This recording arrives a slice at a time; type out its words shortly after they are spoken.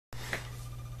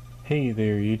Hey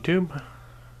there, YouTube.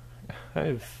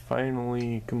 I've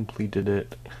finally completed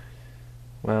it.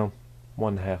 Well,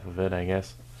 one half of it, I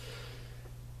guess.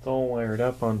 It's all wired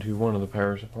up onto one of the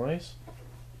power supplies.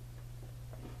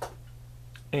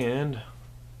 And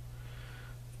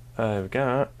I've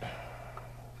got...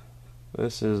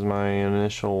 This is my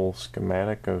initial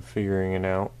schematic of figuring it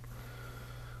out.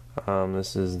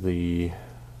 This is the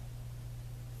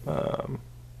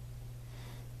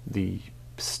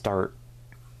start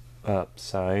up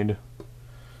side.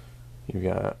 You've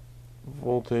got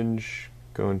voltage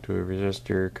going to a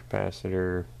resistor,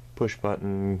 capacitor, push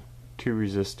button, 2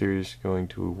 resistors going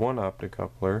to one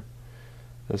optocoupler,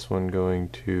 this one going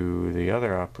to the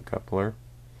other optocoupler,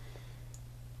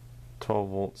 12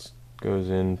 volts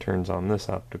goes in, turns on this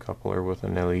optocoupler with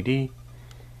an LED.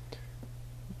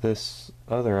 This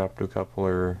other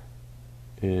optocoupler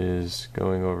is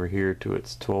going over here to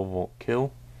its 12 volt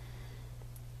kill,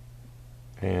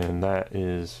 and that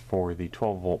is for the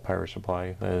 12 volt power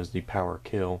supply. That is the power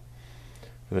kill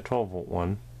for the 12 volt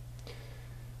one.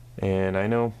 And I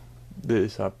know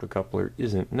this optocoupler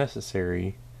isn't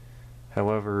necessary,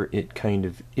 however it kind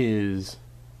of is,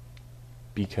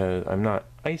 because I'm not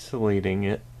isolating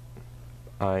it,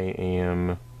 I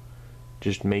am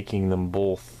just making them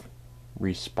both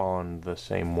respond the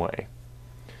same way,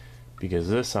 because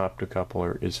this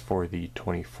optocoupler is for the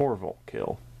 24 volt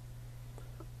kill,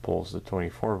 pulls the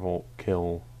 24 volt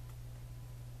kill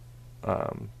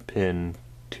pin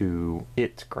to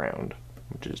its ground,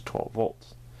 which is 12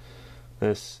 volts.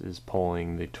 This is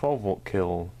pulling the 12 volt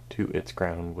kill to its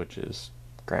ground, which is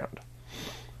ground.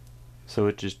 So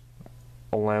it just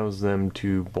allows them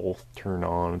to both turn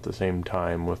on at the same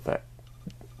time with that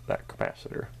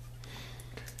capacitor.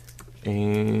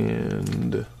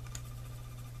 And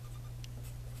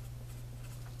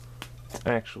it's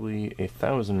actually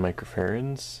 1,000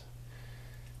 microfarads,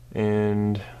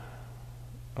 and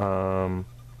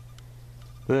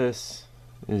this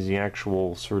is the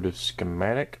actual sort of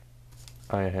schematic.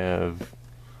 I have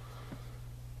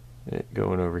it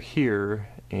going over here,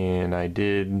 and I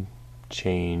did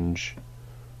change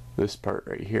this part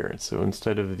right here. So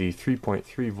instead of the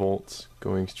 3.3 volts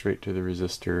going straight to the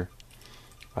resistor,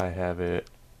 I have it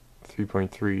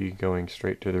 3.3 going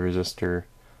straight to the resistor,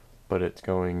 but it's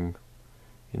going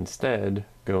instead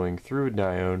going through a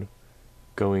diode,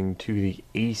 going to the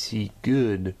AC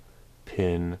good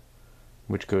pin,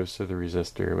 which goes to the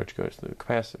resistor, which goes to the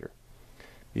capacitor.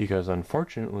 Because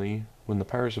unfortunately, when the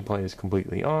power supply is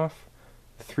completely off,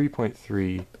 the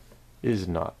 3.3 is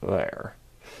not there.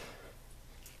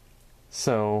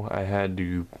 So I had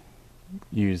to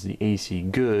use the AC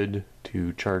good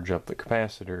to charge up the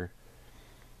capacitor,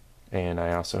 and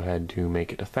I also had to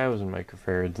make it 1,000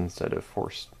 microfarads instead of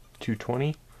force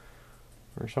 220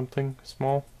 or something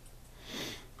small.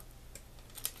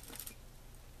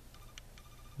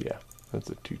 Yeah, that's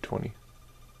a 220.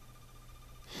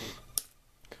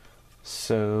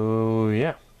 So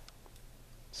yeah,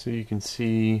 so you can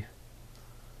see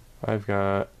I've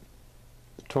got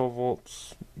 12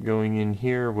 volts going in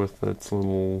here with its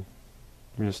little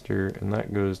resistor, and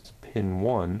that goes to pin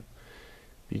 1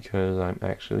 because I'm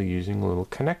actually using a little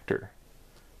connector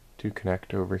to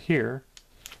connect over here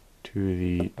to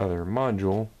the other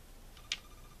module,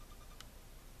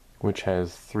 which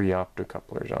has 3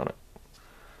 optocouplers on it.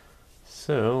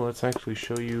 So let's actually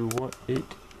show you what it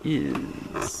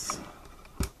is.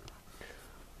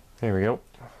 There we go.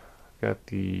 Got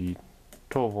the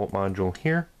 12 volt module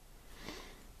here,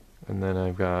 and then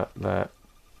I've got that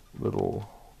little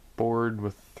board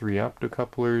with 3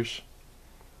 optocouplers.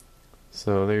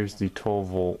 So there's the 12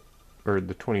 volt, or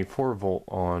the 24 volt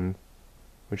on,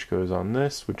 which goes on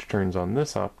this, which turns on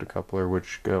this optocoupler,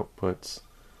 which puts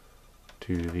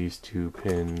to these 2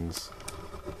 pins.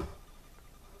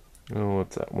 Oh,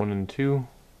 what's that? 1 and 2?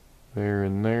 There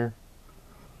and there?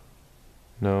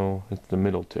 No, it's the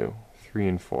middle 2. 3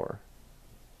 and 4.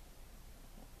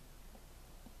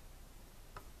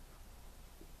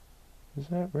 Is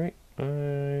that right?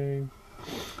 No,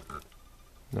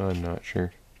 I'm not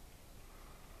sure.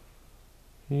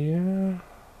 Yeah.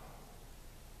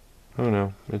 Oh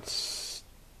no, it's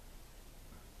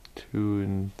 2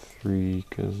 and 3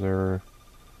 because they're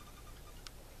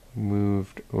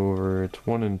moved over. It's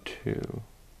 1 and 2.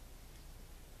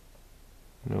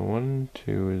 No, 1 and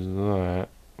 2 is that,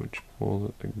 which pulls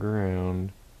at the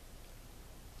ground.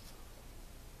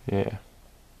 Yeah.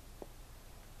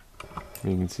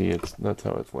 You can see that's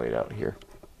how it's laid out here.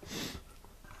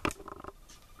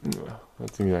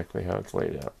 That's exactly how it's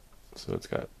laid out. So it's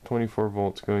got 24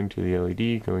 volts going to the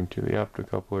LED, going to the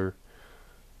optocoupler,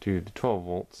 to the 12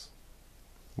 volts,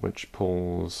 which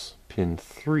pulls pin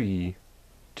 3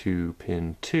 to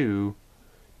pin 2.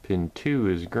 Pin 2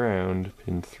 is ground,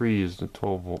 pin 3 is the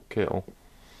 12 volt kill.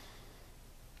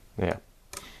 Yeah.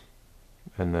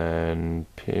 And then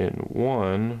pin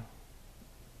 1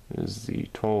 is the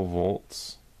 12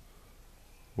 volts,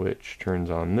 which turns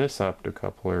on this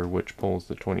optocoupler, which pulls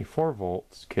the 24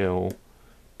 volts kill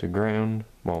to ground,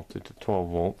 well, to 12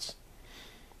 volts.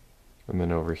 And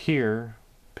then over here,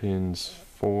 pins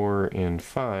 4 and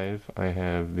 5, I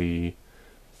have the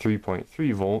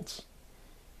 3.3 volts,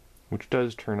 which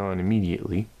does turn on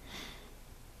immediately.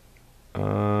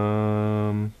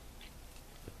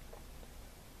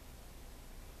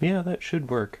 Yeah, that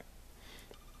should work.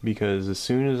 Because as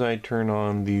soon as I turn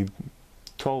on the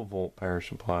 12 volt power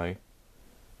supply,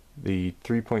 the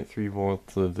 3.3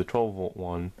 volts of the 12 volt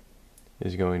one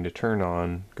is going to turn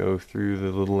on, go through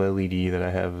the little LED that I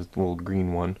have, the little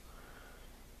green one,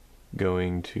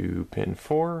 going to pin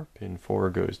 4. Pin 4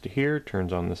 goes to here,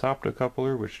 turns on this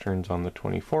optocoupler, which turns on the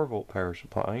 24 volt power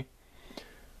supply,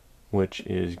 which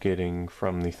is getting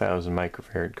from the 1000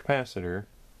 microfarad capacitor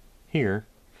here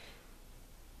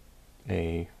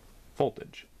a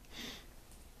voltage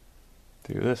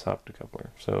through this optocoupler.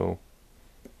 So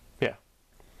yeah,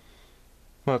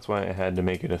 well, that's why I had to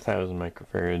make it 1000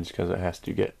 microfarads, because it has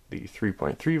to get the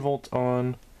 3.3 volts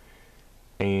on,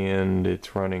 and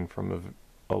it's running from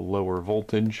a lower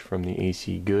voltage from the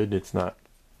AC good. It's not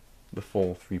the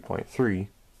full 3.3.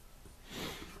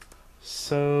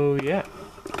 So yeah,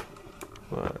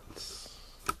 let's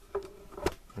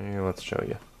show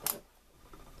you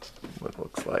what it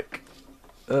looks like.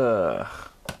 There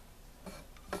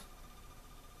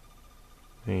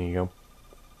you go.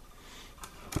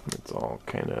 It's all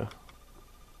kind of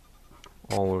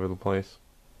all over the place.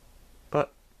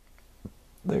 But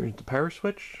there's the power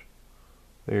switch.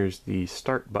 There's the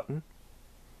start button.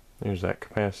 There's that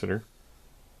capacitor.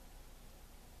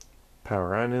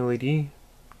 Power on LED.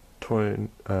 12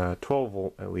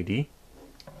 volt LED.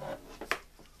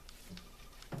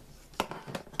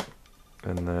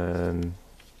 And then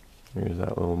here's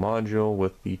that little module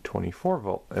with the 24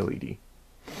 volt LED.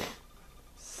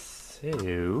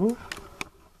 So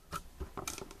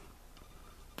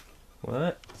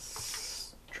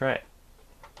let's try it.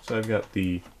 So I've got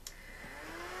the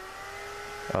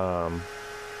 12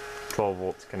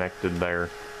 volts connected there,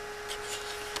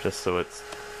 just so it's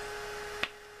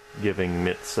giving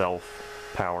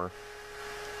itself power.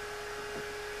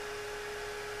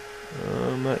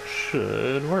 That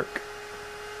should work.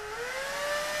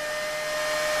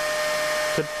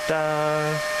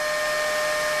 Ta-da!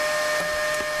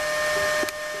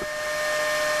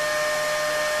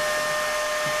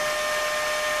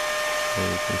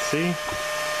 As you can see,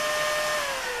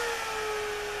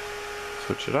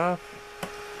 switch it off,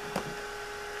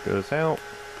 goes out,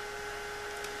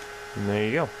 and there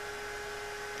you go.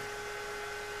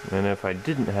 And if I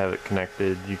didn't have it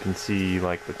connected, you can see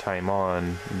like the time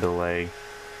on delay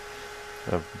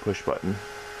of the push button.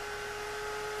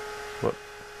 Whoop.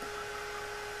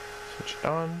 Switch it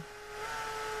on.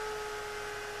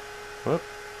 Whoop.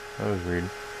 That was weird.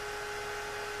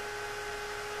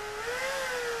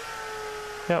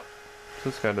 Yep. So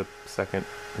it's got a second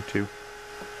or two.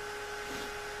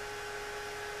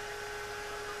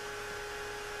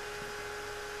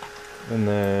 And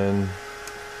then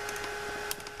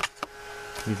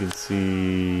you can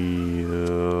see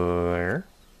there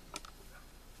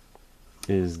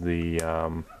is the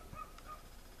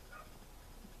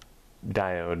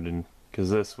diode, and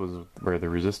because this was where the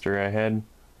resistor I had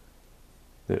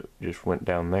that just went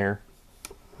down there,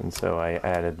 and so I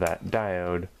added that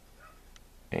diode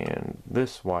and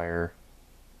this wire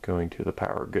going to the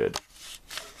power good,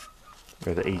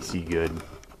 or the AC good.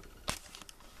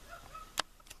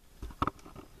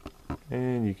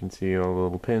 And you can see all the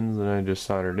little pins that I just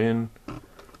soldered in.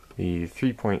 The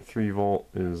 3.3 volt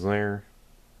is there.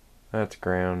 That's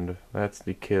ground. That's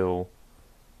the kill.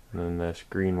 And then this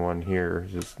green one here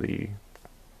is just the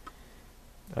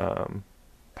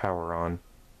power on,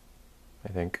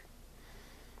 I think.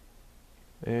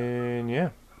 And yeah.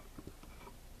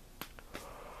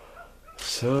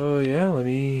 So yeah, let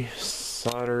me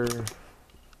solder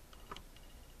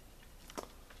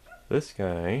this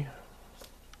guy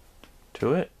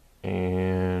to it,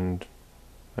 and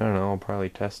I don't know, I'll probably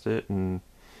test it and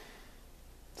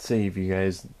save you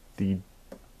guys the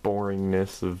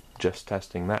boringness of just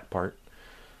testing that part.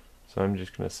 So I'm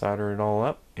just going to solder it all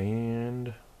up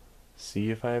and see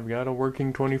if I've got a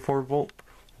working 24 volt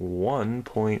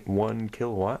 1.1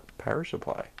 kilowatt power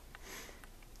supply.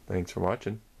 Thanks for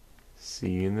watching. See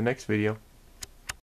you in the next video.